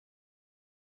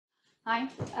Hi,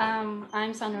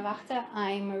 I'm Sandra Wachter.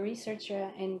 I'm a researcher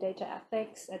in data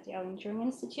ethics at the Turing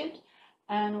Institute.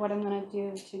 And what I'm going to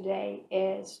do today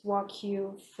is walk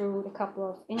you through a couple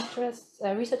of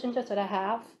research interests that I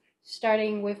have,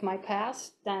 starting with my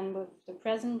past, then with the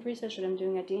present research that I'm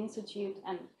doing at the Institute,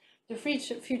 and the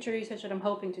future research that I'm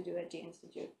hoping to do at the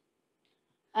Institute.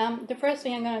 The first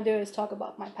thing I'm going to do is talk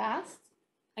about my past.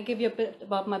 I'll give you a bit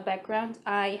about my background.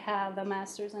 I have a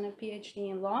master's and a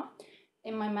PhD in law.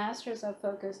 In my master's, I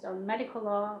focused on medical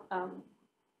law,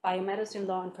 biomedicine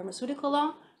law, and pharmaceutical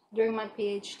law. During my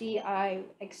PhD, I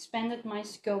expanded my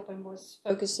scope and was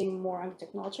focusing more on the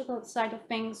technological side of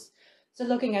things. So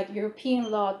looking at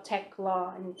European law, tech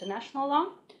law, and international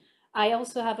law. I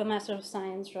also have a Master of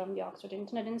Science from the Oxford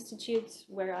Internet Institute,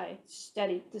 where I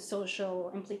studied the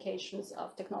social implications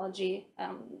of technology,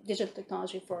 digital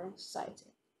technology for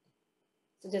society.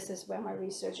 So this is where my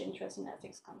research interest in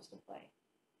ethics comes to play.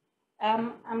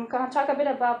 I'm going to talk a bit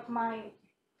about my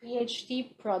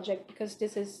PhD project because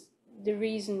this is the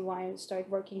reason why I started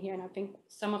working here, and I think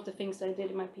some of the things that I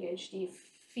did in my PhD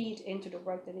feed into the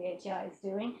work that the ATI is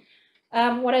doing.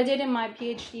 What I did in my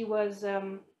PhD was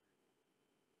the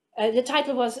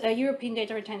title was European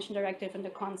Data Retention Directive and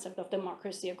the Concept of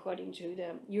Democracy according to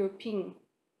the European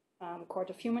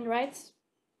Court of Human Rights.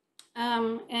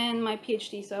 And my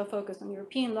PhD so focused on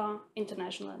European law,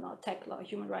 international law, tech law,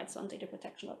 human rights law, and data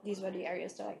protection law. These were the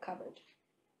areas that I covered.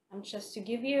 And just to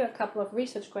give you a couple of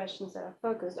research questions that I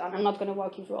focused on, I'm not going to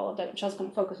walk you through all of that. I'm just going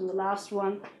to focus on the last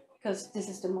one because this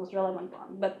is the most relevant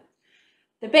one. But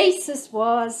the basis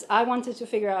was I wanted to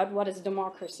figure out what is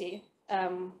democracy.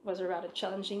 Was a rather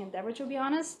challenging endeavor, to be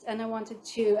honest. And I wanted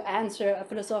to answer a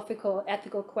philosophical,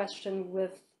 ethical question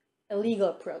with a legal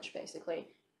approach, basically.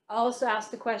 I also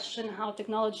asked the question how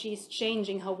technology is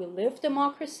changing how we live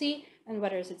democracy and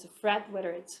whether it's a threat, whether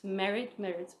it's merit,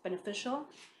 whether it's beneficial.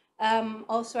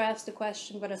 Also asked the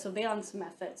question whether surveillance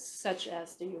methods, such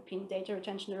as the European Data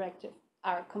Retention Directive,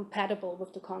 are compatible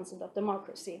with the concept of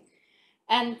democracy.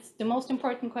 And the most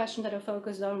important question that I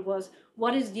focused on was,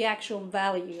 what is the actual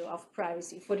value of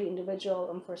privacy for the individual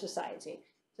and for society?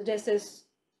 So this is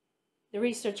the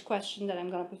research question that I'm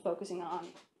going to be focusing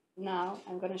on now.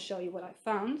 I'm going to show you what I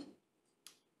found.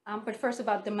 But first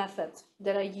about the method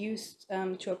that I used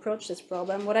to approach this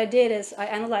problem. What I did is I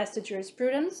analyzed the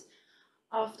jurisprudence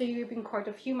of the European Court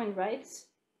of Human Rights,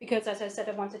 because as I said,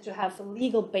 I wanted to have a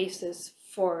legal basis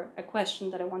for a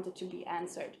question that I wanted to be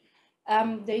answered.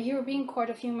 The European Court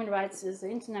of Human Rights is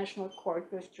an international court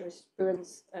with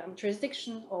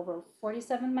jurisdiction over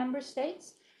 47 member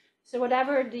states. So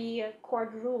whatever the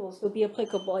court rules will be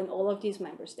applicable in all of these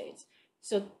member states.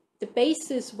 So the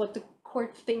basis, what the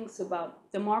court thinks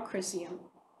about democracy and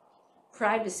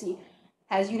privacy,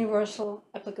 has universal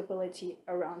applicability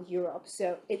around Europe.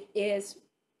 So it is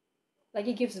like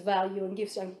it gives value and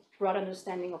gives a broad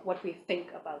understanding of what we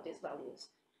think about these values.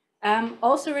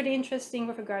 Also really interesting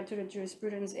with regard to the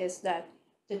jurisprudence is that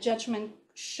the judgment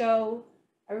show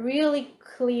a really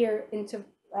clear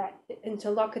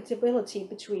interlocutability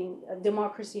between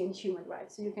democracy and human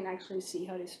rights. So you can actually see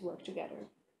how these work together.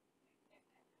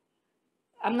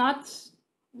 I'm not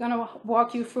going to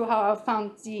walk you through how I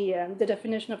found the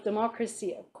definition of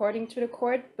democracy according to the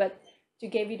court, but to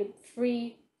give you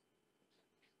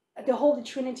the whole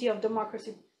trinity of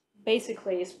democracy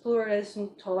basically is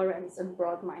pluralism, tolerance, and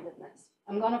broad-mindedness.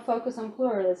 I'm going to focus on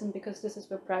pluralism because this is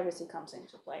where privacy comes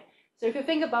into play. So if you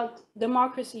think about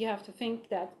democracy, you have to think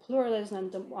that pluralism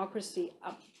and democracy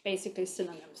are basically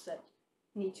synonyms that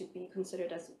need to be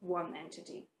considered as one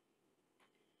entity.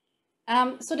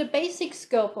 So the basic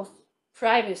scope of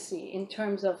privacy in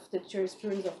terms of the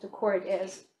jurisprudence of the court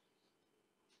is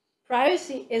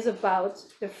privacy is about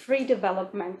the free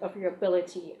development of your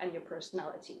ability and your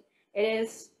personality. It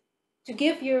is to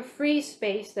give you a free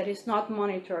space that is not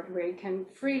monitored, where you can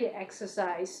freely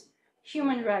exercise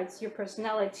human rights, your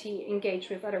personality, engage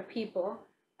with other people,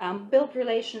 build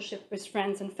relationship with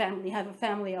friends and family, have a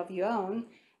family of your own,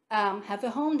 have a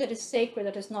home that is sacred,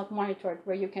 that is not monitored,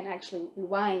 where you can actually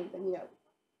rewind and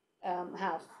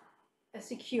have a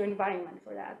secure environment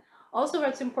for that. Also,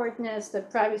 what's important is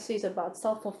that privacy is about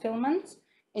self-fulfillment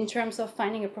in terms of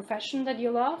finding a profession that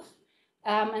you love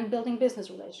and building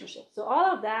business relationships. So all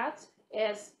of that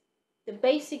is the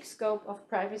basic scope of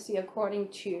privacy according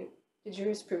to the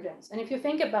jurisprudence. And if you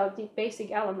think about the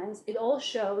basic elements, it all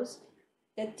shows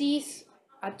that these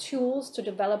are tools to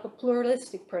develop a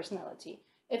pluralistic personality.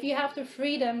 If you have the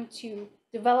freedom to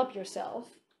develop yourself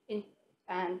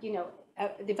and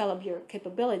develop your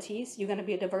capabilities, you're going to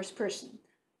be a diverse person.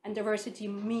 And diversity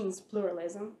means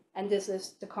pluralism, and this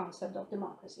is the concept of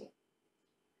democracy.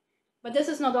 But this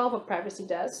is not all what privacy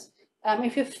does.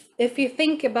 If you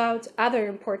think about other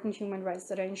important human rights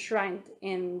that are enshrined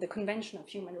in the Convention of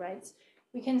Human Rights,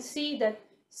 we can see that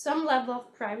some level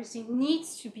of privacy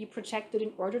needs to be protected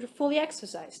in order to fully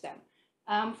exercise them.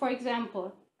 For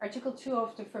example, Article 2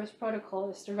 of the first protocol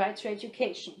is the right to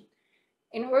education.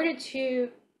 In order to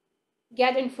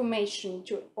get information,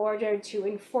 to order to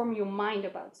inform your mind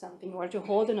about something, or to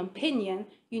hold an opinion,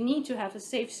 you need to have a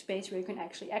safe space where you can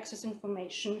actually access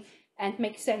information and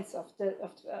make sense of the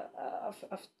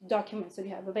documents that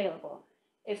you have available.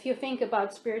 If you think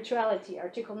about spirituality,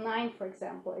 Article 9, for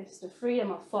example, is the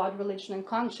freedom of thought, religion, and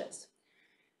conscience.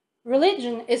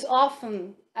 Religion is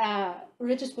often,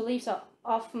 religious beliefs are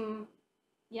often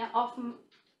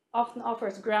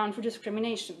offers ground for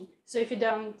discrimination. So if you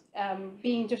don't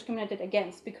being discriminated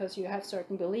against because you have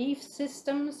certain belief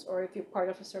systems, or if you're part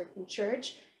of a certain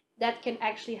church, that can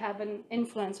actually have an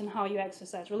influence on how you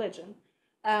exercise religion.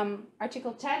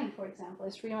 Article 10, for example,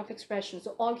 is freedom of expression.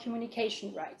 So all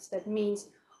communication rights. That means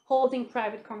holding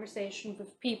private conversation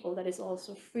with people. That is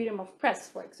also freedom of press,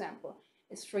 for example.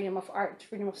 It's freedom of art,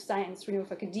 freedom of science, freedom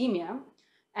of academia,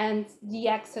 and the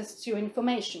access to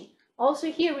information.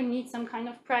 Also here we need some kind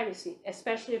of privacy,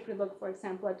 especially if we look, for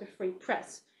example, at the free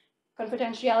press.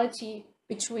 Confidentiality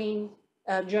between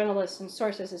journalists and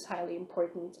sources is highly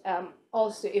important.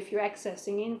 Also, if you're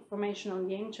accessing information on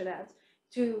the internet,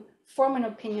 to form an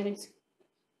opinion, it's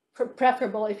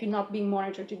preferable if you're not being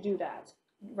monitored to do that,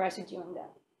 versus doing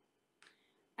that.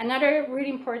 Another really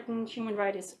important human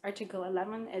right is Article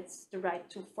 11. It's the right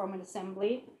to form an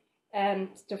assembly and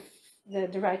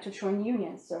the right to join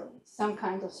unions, so some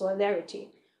kind of solidarity.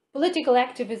 Political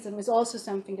activism is also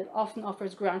something that often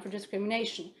offers ground for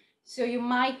discrimination. So you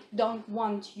might don't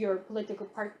want your political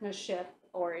partnership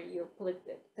or your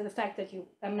the fact that you're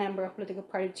a member of a political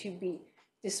party to be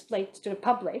displayed to the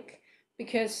public,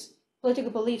 because political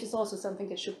belief is also something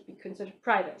that should be considered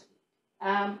private.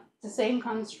 The same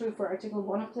comes true for Article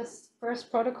 1 of this first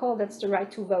protocol, that's the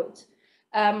right to vote.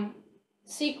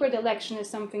 Secret election is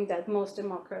something that most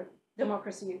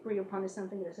democracy agree upon, is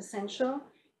something that is essential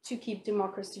to keep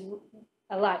democracy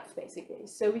alive, basically.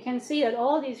 So we can see that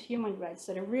all these human rights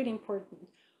that are really important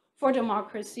for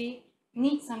democracy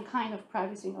need some kind of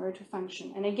privacy in order to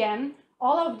function. And again,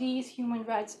 all of these human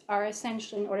rights are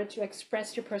essential in order to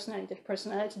express your personality, the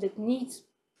personality that needs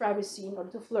privacy in order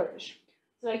to flourish.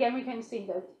 So again, we can see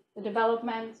that the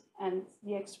development and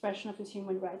the expression of these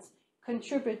human rights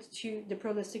contribute to the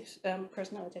pluralistic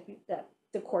personality that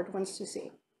the court wants to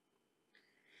see.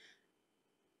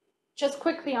 Just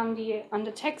quickly on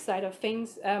the tech side of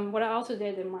things, what I also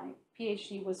did in my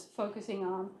PhD was focusing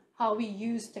on how we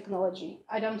use technology.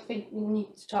 I don't think we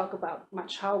need to talk about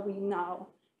much how we now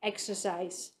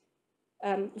exercise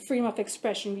freedom of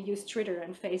expression. We use Twitter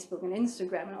and Facebook and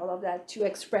Instagram and all of that to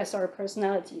express our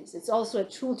personalities. It's also a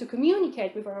tool to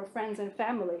communicate with our friends and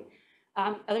family.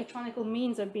 Electronic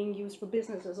means are being used for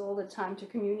businesses all the time to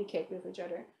communicate with each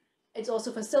other. It's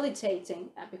also facilitating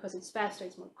because it's faster,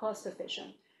 it's more cost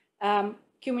efficient.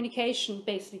 Communication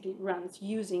basically runs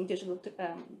using digital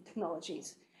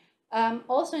technologies.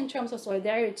 Also in terms of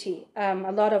solidarity,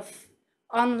 a lot of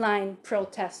online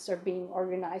protests are being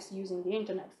organized using the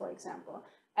internet, for example,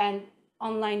 and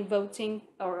online voting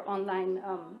or online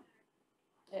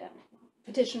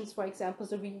petitions, for example.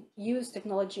 So we use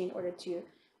technology in order to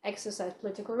exercise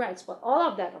political rights. But all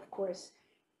of that, of course,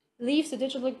 leaves a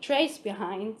digital trace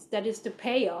behind that is the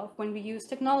payoff when we use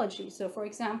technology. So for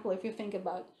example, if you think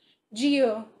about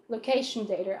geolocation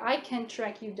data, I can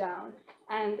track you down.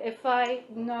 And if I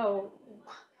know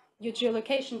your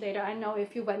geolocation data, I know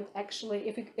if you went actually,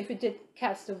 if you did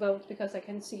cast a vote, because I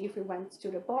can see if you went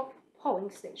to the polling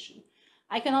station.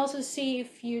 I can also see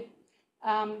if you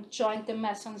joined the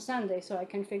mass on Sunday, so I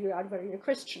can figure out whether you're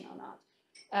Christian or not.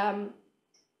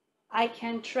 I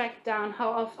can track down how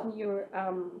often you're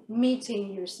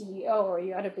meeting your CEO or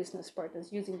your other business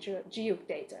partners using geo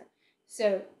data.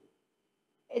 So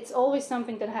it's always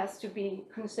something that has to be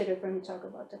considered when we talk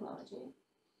about technology.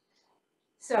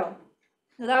 So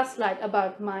the last slide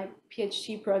about my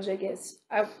PhD project is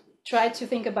I've tried to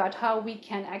think about how we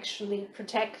can actually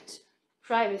protect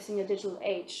privacy in a digital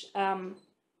age.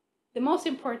 The most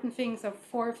important things are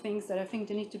 4 things that I think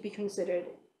they need to be considered.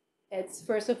 It's,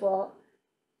 first of all,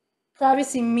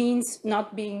 privacy means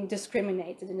not being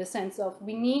discriminated, in the sense of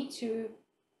we need to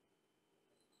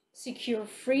secure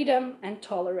freedom and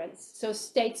tolerance. So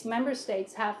member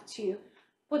states have to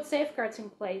put safeguards in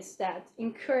place that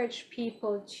encourage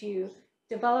people to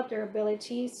develop their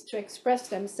abilities to express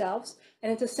themselves,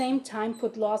 and at the same time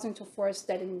put laws into force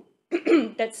that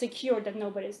that secure that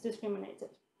nobody is discriminated.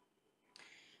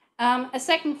 A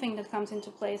second thing that comes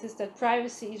into place is that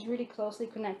privacy is really closely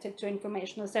connected to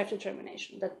informational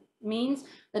self-determination. That means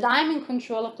that I'm in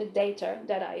control of the data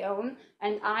that I own,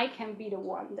 and I can be the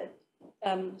one that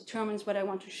determines whether I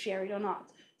want to share it or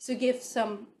not. So give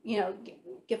some,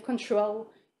 give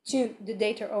control to the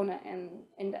data owner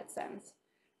in that sense.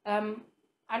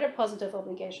 Other positive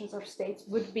obligations of states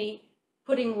would be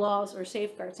putting laws or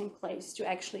safeguards in place to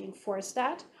actually enforce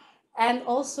that, and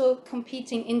also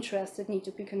competing interests that need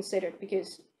to be considered,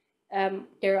 because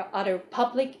there are other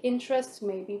public interests,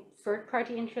 maybe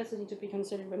third-party interests that need to be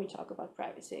considered when we talk about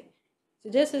privacy. So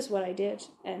this is what I did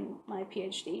in my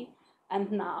PhD,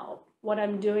 and now what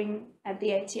I'm doing at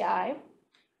the ATI.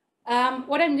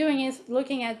 What I'm doing is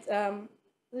looking at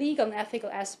legal and ethical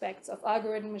aspects of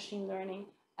algorithm, machine learning,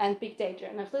 and big data.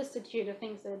 And I've listed here the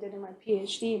things that I did in my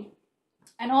PhD.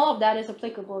 And all of that is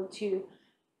applicable to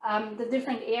the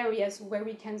different areas where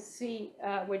we can see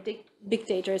where big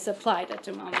data is applied at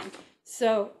the moment.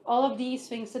 So all of these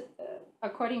things,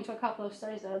 according to a couple of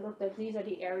studies that I looked at, these are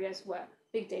the areas where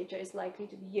big data is likely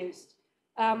to be used.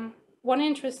 One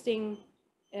interesting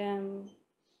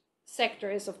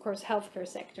sector is, of course, healthcare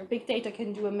sector. Big data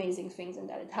can do amazing things in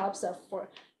that it helps us for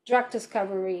drug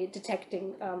discovery,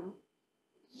 detecting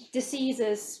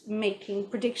diseases, making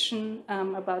prediction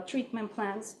about treatment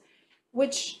plans,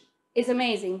 which is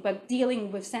amazing, but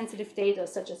dealing with sensitive data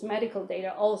such as medical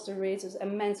data also raises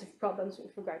immense problems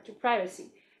with regard to privacy.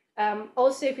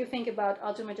 Also, if you think about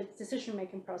automated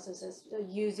decision-making processes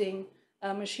using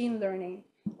machine learning,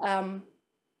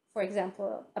 for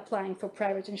example, applying for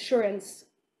private insurance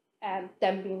and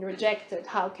them being rejected,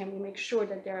 how can we make sure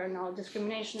that there are no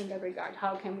discrimination in that regard?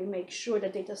 How can we make sure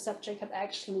that data subject have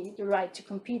actually the right to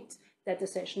compete that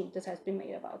decision that has been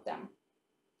made about them?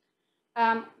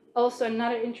 Also,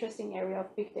 another interesting area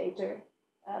of big data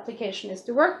application is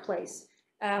the workplace.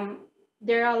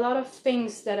 There are a lot of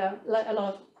things that are a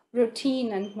lot of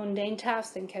routine and mundane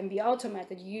tasks that can be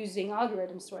automated using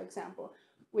algorithms, for example,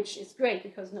 which is great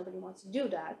because nobody wants to do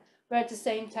that. But at the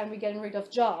same time, we're getting rid of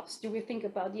jobs. Do we think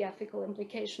about the ethical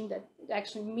implication that it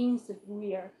actually means that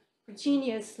we are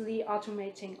continuously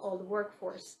automating all the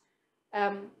workforce?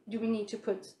 Do we need to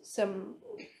put some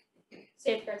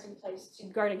safeguards in place to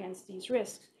guard against these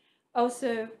risks?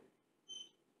 Also,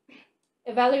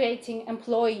 evaluating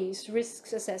employees'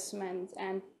 risks assessment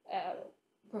and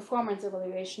performance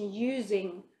evaluation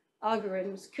using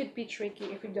algorithms could be tricky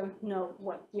if we don't know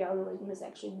what the algorithm is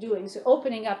actually doing. So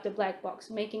opening up the black box,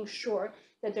 making sure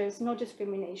that there is no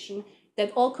discrimination,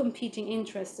 that all competing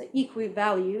interests are equally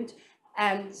valued,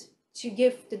 and to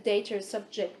give the data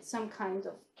subject some kind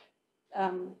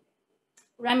of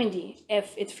remedy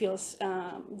if it feels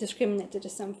discriminated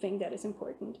as something that is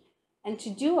important. And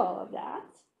to do all of that,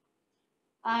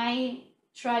 I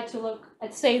try to look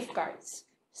at safeguards.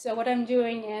 So what I'm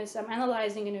doing is I'm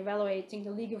analyzing and evaluating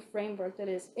the legal framework that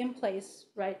is in place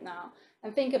right now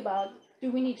and think about,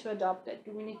 do we need to adopt it?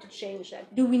 Do we need to change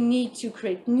that? Do we need to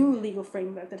create new legal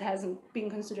framework that hasn't been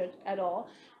considered at all?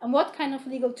 And what kind of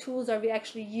legal tools are we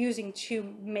actually using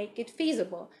to make it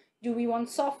feasible? Do we want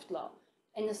soft law?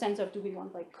 In the sense of, do we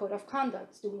want like code of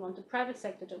conduct? Do we want the private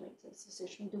sector to make this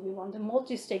decision? Do we want a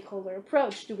multi-stakeholder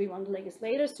approach? Do we want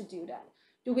legislators to do that?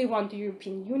 Do we want the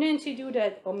European Union to do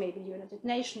that, or maybe the United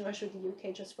Nations, or should the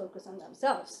UK just focus on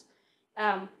themselves?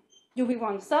 Do we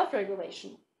want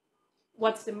self-regulation?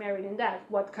 What's the merit in that?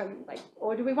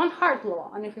 Or do we want hard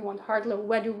law? And if we want hard law,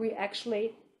 where do we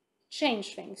actually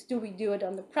change things? Do we do it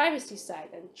on the privacy side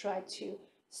and try to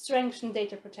strengthen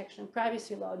data protection and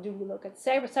privacy law? Do we look at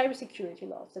cybersecurity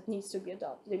laws that needs to be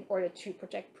adopted in order to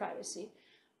protect privacy?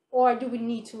 Or do we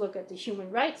need to look at the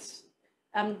human rights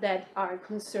that are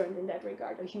concerned in that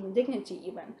regard, or human dignity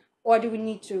even? Or do we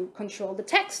need to control the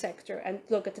tech sector and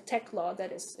look at the tech law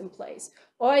that is in place?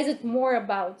 Or is it more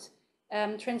about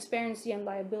transparency and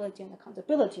liability and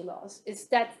accountability laws? Is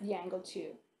that the angle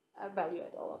to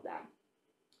evaluate all of that?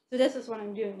 So this is what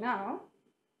I'm doing now.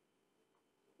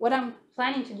 What I'm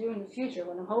planning to do in the future,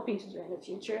 what I'm hoping to do in the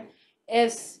future,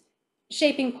 is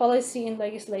shaping policy and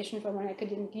legislation from an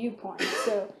academic viewpoint.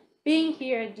 So being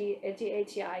here at the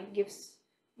ATI gives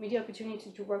me the opportunity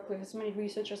to work with as many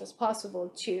researchers as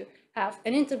possible, to have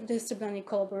an interdisciplinary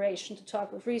collaboration, to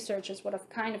talk with researchers what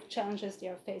kind of challenges they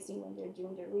are facing when they're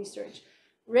doing their research,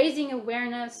 raising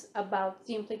awareness about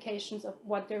the implications of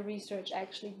what their research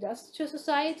actually does to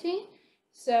society.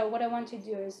 So what I want to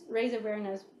do is raise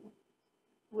awareness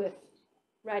with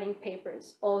writing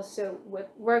papers, also with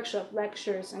workshop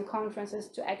lectures and conferences,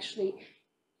 to actually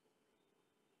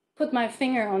put my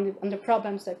finger on the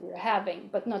problems that we're having,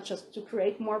 but not just to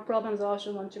create more problems. I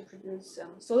also want to produce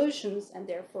solutions, and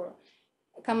therefore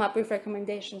come up with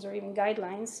recommendations or even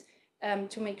guidelines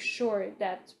to make sure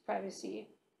that privacy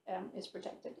is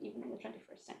protected even in the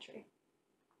 21st century.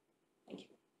 Thank you.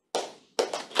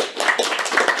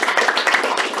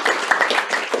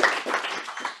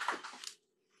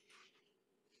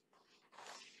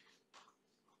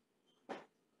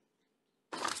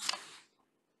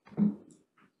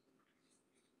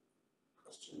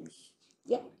 Questions?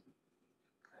 Yeah.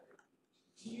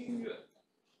 Do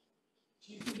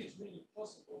you think it's really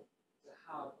possible to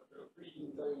have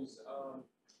reading those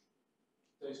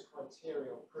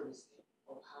criteria of privacy,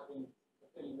 of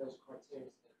fulfilling those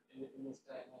criteria in this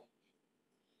day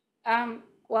and age?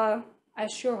 Well, I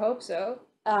sure hope so.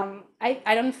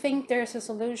 I don't think there's a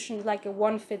solution like a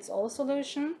one-fits-all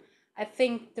solution. I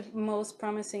think the most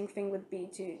promising thing would be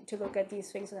to look at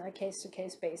these things on a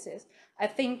case-to-case basis. I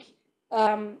think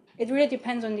it really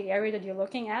depends on the area that you're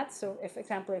looking at. So, if, for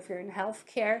example, if you're in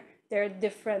healthcare, there are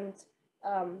different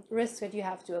risks that you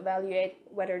have to evaluate,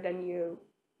 whether than you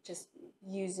just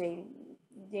using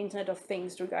the Internet of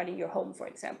Things regarding your home, for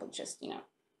example, just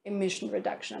emission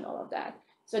reduction and all of that.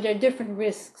 So there are different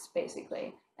risks,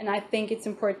 basically, and I think it's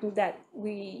important that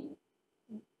we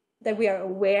are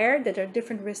aware that there are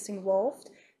different risks involved,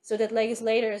 so that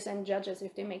legislators and judges,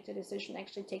 if they make the decision,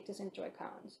 actually take this into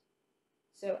account.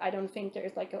 So I don't think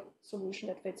there's like a solution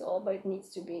that fits all, but it needs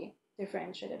to be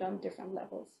differentiated on different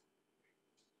levels.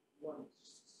 One,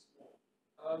 just small.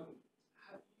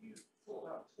 Have you thought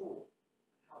about Tor,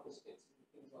 how this fits into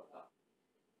things like that?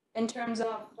 In terms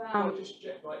of Well, just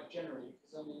like generally,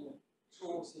 because I mean,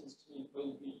 Tor seems to me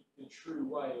to be the true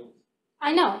way of.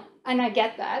 I know, and I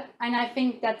get that, and I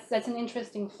think that's an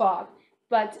interesting thought.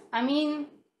 But I mean,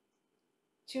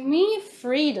 to me,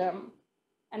 freedom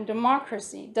and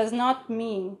democracy does not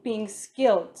mean being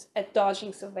skilled at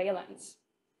dodging surveillance.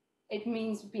 It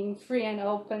means being free and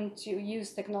open to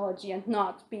use technology and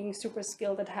not being super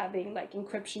skilled at having like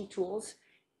encryption tools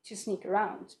to sneak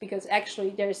around, because actually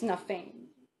there's nothing.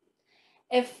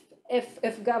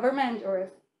 If government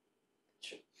or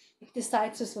if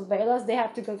decides to surveil us, they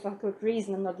have to go for a good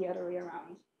reason and not the other way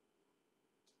around.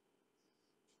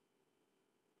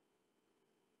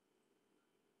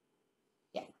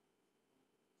 Yeah.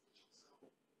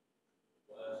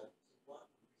 One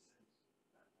recent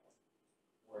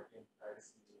work in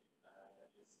privacy is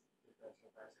differential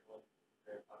privacy,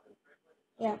 very popular framework.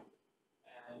 Yeah.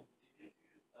 And it gives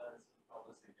you some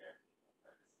policy guarantee on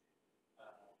privacy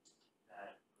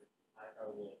that with high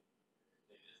probability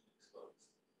data isn't exposed.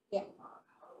 Yeah.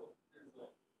 How does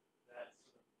that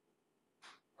sort of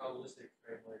probabilistic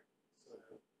framework sort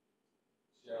of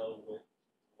gel with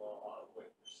law,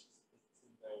 which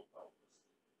seems very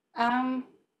probabilistic?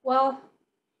 Well,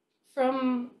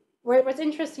 from what's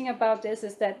interesting about this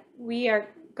is that we are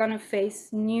going to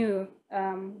face new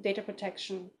data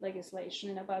protection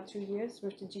legislation in about 2 years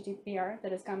with the GDPR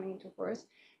that is coming into force.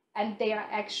 And they are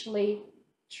actually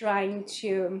trying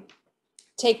to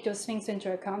take those things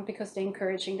into account because they're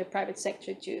encouraging the private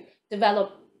sector to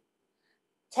develop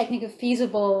technically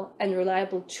feasible and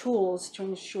reliable tools to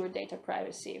ensure data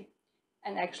privacy,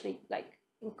 and actually like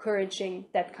encouraging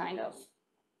that kind of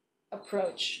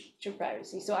approach to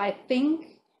privacy. So I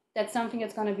think that's something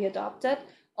that's going to be adopted.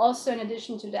 Also, in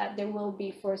addition to that, there will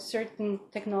be for certain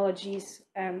technologies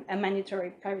a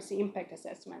mandatory privacy impact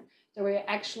assessment. So we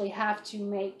actually have to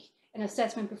make an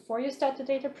assessment before you start the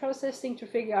data processing to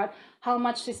figure out how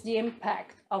much is the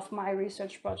impact of my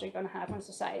research project going to have on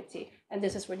society. And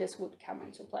this is where this would come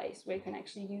into place, where you can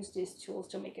actually use these tools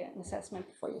to make an assessment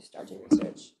before you start your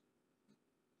research.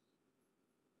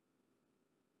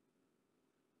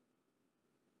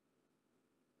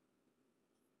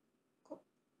 Cool.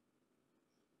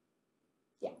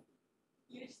 Yeah.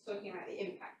 You were just talking about the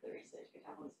impact that research could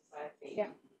have on society. Yeah.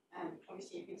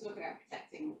 Obviously, you've been talking about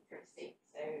protecting privacy,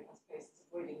 so I suppose it's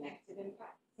avoiding negative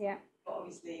impacts. Yeah. But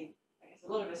obviously, I guess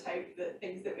a lot of us hope that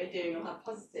things that we're doing will have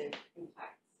positive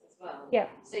impacts as well. Yeah.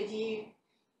 So I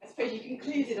suppose you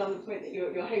concluded on the point that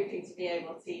you're hoping to be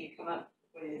able to come up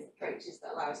with approaches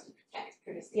that allow us to protect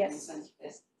privacy in the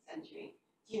 21st century.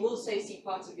 Do you also see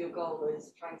part of your goal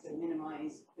as trying to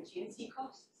minimise opportunity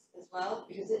costs as well?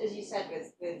 Because as you said,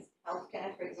 with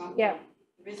healthcare, for example, yeah,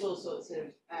 there is all sorts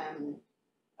of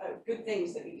good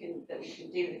things that we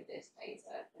can do with this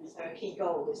data, and so a key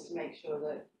goal is to make sure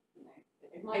that,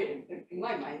 in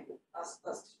my mind,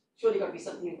 that's surely got to be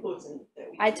something important. That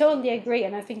we I totally agree,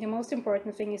 and I think the most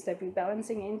important thing is that we're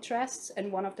balancing interests,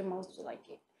 and one of the most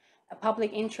a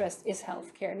public interest is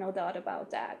healthcare, no doubt about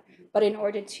that. But in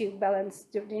order to balance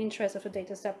the interest of the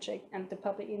data subject and the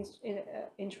public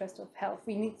interest of health,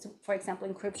 we need, for example,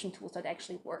 encryption tools that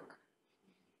actually work.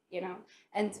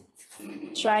 and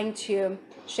trying to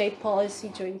shape policy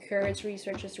to encourage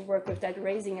researchers to work with that,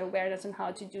 raising awareness on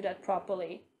how to do that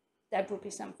properly. That would be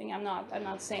something. I'm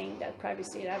not saying that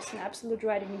privacy, that's an absolute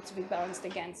right. It needs to be balanced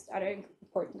against other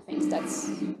important things.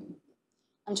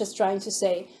 I'm just trying to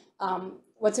say,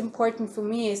 what's important for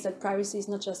me is that privacy is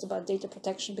not just about data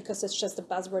protection, because it's just a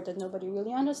buzzword that nobody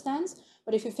really understands.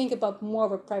 But if you think about more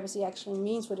what privacy actually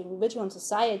means for the individual and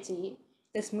society,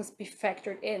 this must be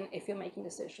factored in if you're making a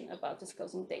decision about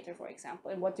disclosing data, for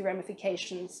example, and what the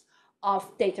ramifications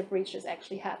of data breaches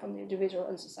actually have on the individual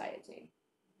and society.